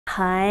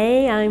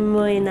Hi, I'm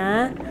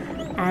Moina.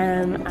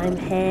 I'm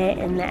here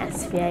in the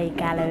SVA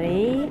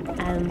gallery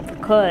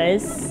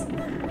because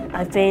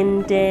I've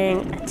been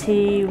doing a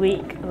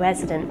 2-week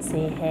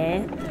residency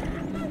here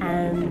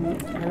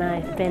and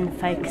I've been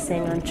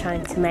focusing on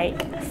trying to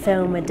make a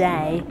film a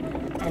day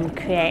and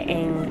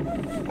creating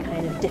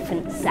kind of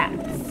different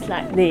sets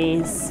like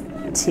these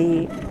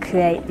to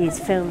create these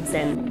films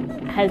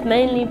in. I have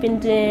mainly been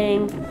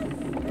doing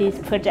these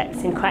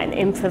projects in quite an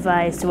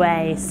improvised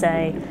way,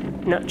 so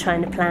not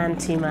trying to plan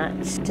too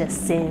much,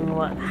 just seeing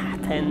what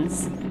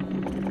happens.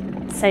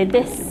 So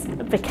this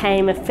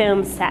became a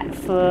film set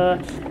for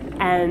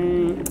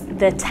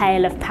the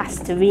tale of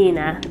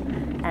Pasterina,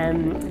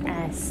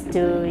 a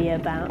story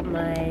about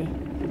my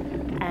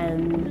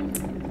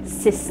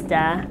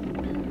sister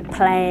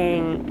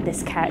playing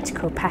this character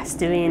called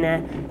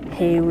Pasterina,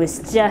 who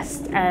was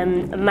just a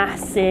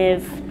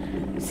massive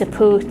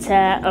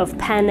supporter of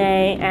penne,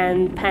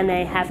 and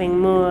penne having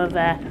more of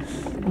a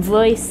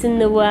voice in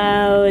the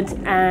world,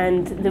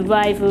 and the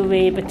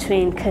rivalry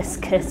between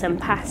couscous and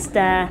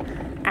pasta,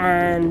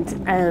 and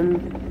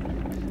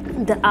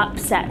the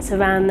upsets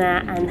around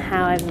that, and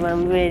how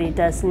everyone really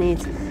does need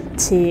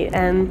to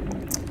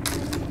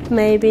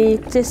maybe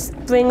just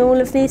bring all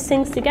of these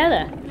things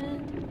together.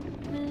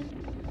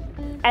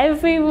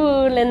 Every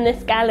wall in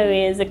this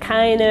gallery is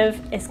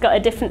it's got a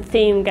different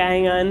theme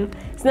going on.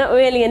 It's not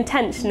really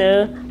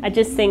intentional. I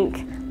just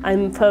think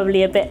I'm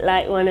probably a bit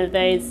like one of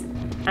those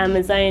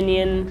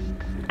Amazonian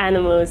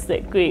animals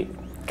that group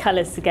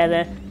colours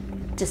together.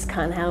 Just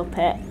can't help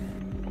it.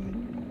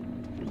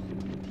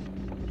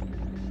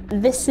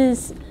 This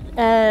is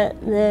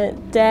the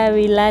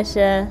Dairy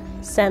Leisure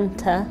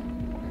Centre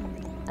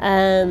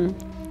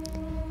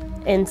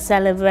in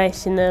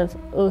celebration of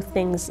all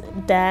things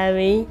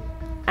dairy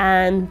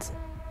and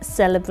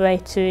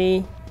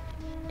celebratory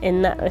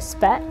in that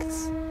respect.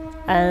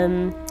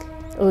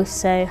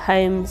 Also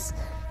homes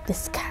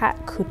this cat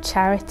called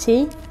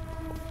Charity,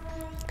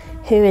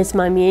 who is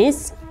my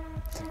muse,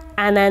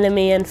 an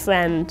enemy and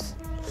friend.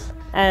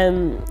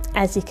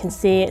 As you can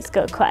see, it's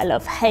got quite a lot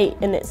of hate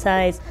in its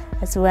eyes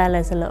as well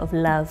as a lot of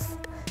love.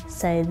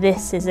 So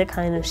this is a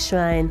kind of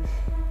shrine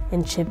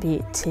in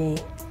tribute to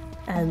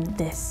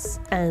this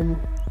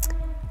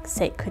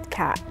sacred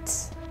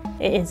cat.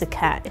 It is a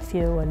cat, if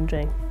you were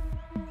wondering.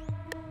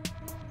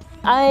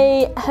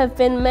 I have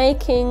been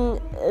making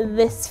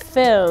this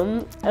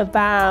film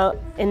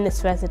in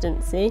this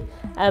residency,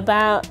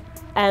 about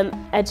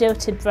a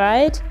jilted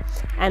bride,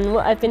 and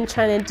what I've been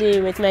trying to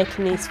do with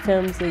making these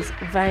films is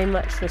very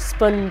much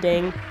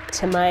responding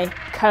to my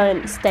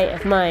current state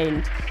of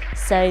mind.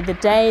 So the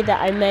day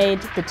that I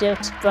made the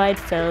Jilted Bride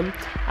film,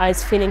 I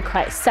was feeling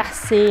quite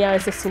sassy, I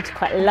was listening to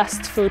quite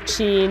lustful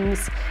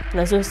tunes, and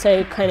I was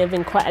also kind of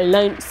in quite a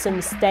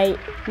lonesome state,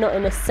 not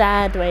in a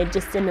sad way,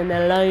 just in an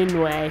alone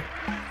way.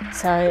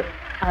 So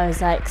I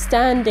was like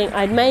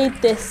I'd made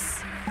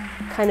this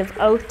kind of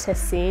altar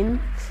scene,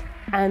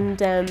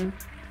 and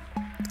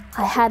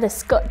I had a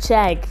Scotch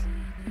egg,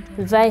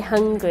 very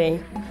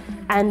hungry,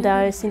 and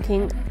I was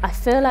thinking, I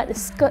feel like the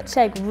Scotch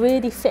egg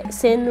really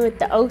fits in with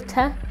the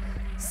altar.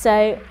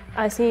 So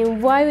I was thinking,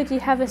 why would you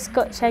have a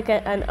Scotch egg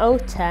at an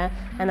altar?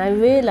 And I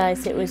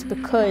realised it was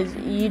because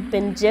you'd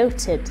been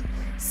jilted.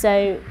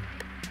 So,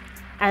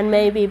 and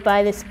maybe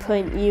by this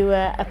point you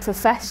were a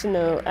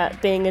professional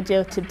at being a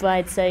jilted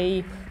bride, so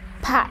you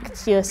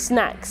packed your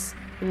snacks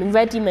in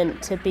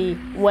readiment to be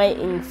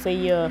waiting for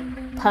your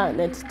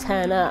partner to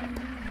turn up.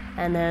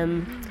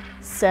 And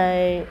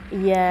so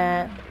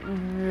yeah,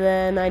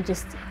 then I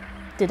just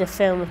did a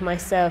film of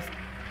myself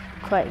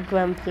quite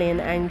grumpily and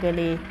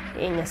angrily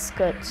eating a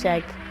Scotch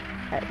egg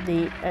at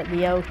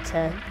the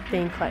altar,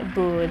 being quite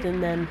bored,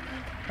 and then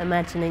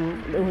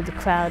imagining all the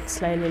crowd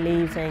slowly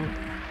leaving.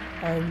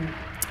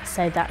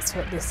 So that's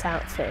what this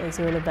outfit is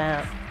all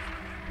about.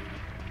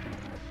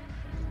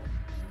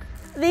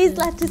 These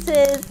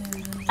lettuces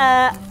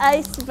are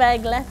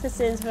iceberg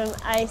lettuces from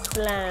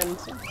Iceland,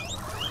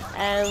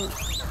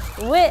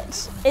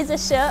 which is a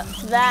shop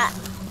that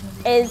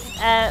is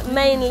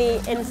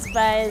mainly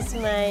inspires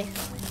my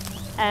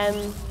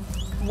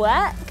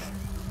work,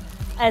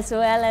 as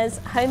well as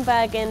Home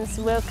Bargains,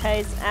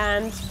 Wilko's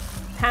and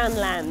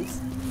Poundland.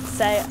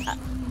 So I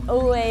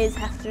always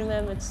have to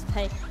remember to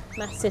pay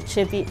massive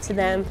tribute to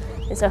them.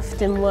 It's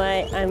often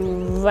why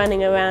I'm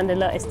running around a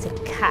lot, is to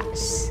catch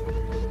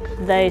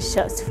those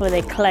shops before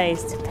they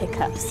close to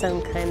pick up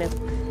some kind of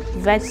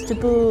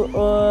vegetable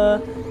or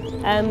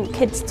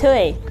kids'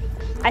 toy.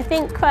 I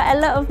think quite a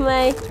lot of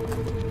my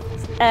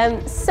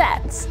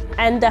sets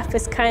end up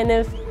as kind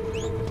of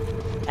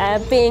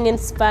being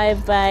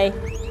inspired by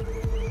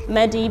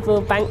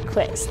medieval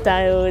banquet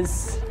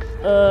styles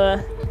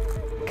or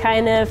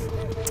kind of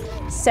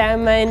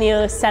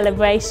ceremonial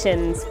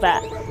celebrations,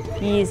 but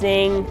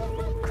using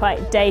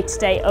quite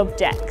day-to-day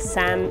objects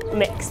and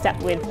mixed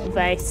up with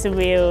very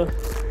surreal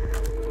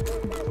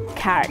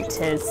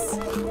characters,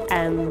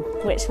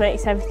 which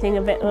makes everything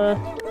a bit more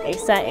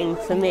exciting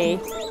for me.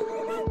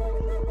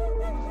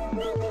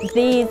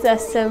 These are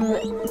some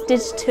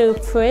digital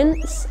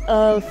prints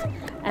of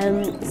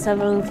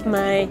some of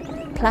my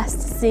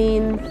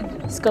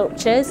plasticine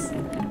sculptures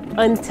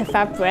onto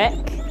fabric.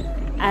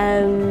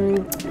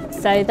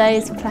 So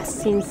those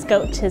plasticine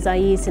sculptures I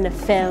use in a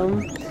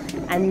film,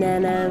 and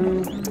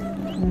then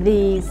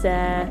use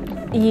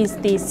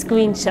these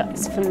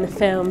screenshots from the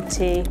film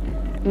to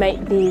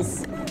make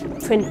these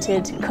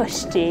printed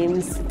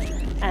costumes.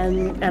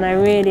 And I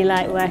really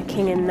like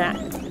working in that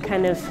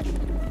kind of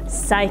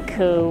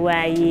cycle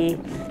where you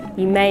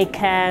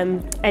make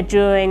a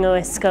drawing or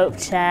a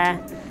sculpture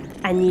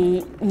and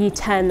you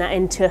turn that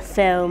into a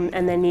film,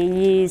 and then you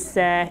use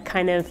the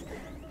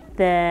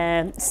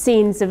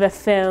scenes of a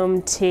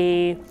film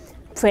to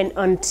print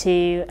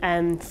onto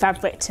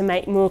fabric to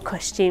make more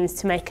costumes,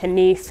 to make a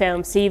new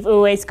film. So you've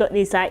always got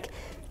these like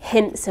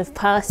hints of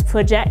past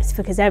projects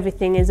because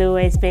everything is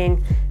always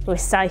being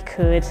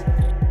recycled.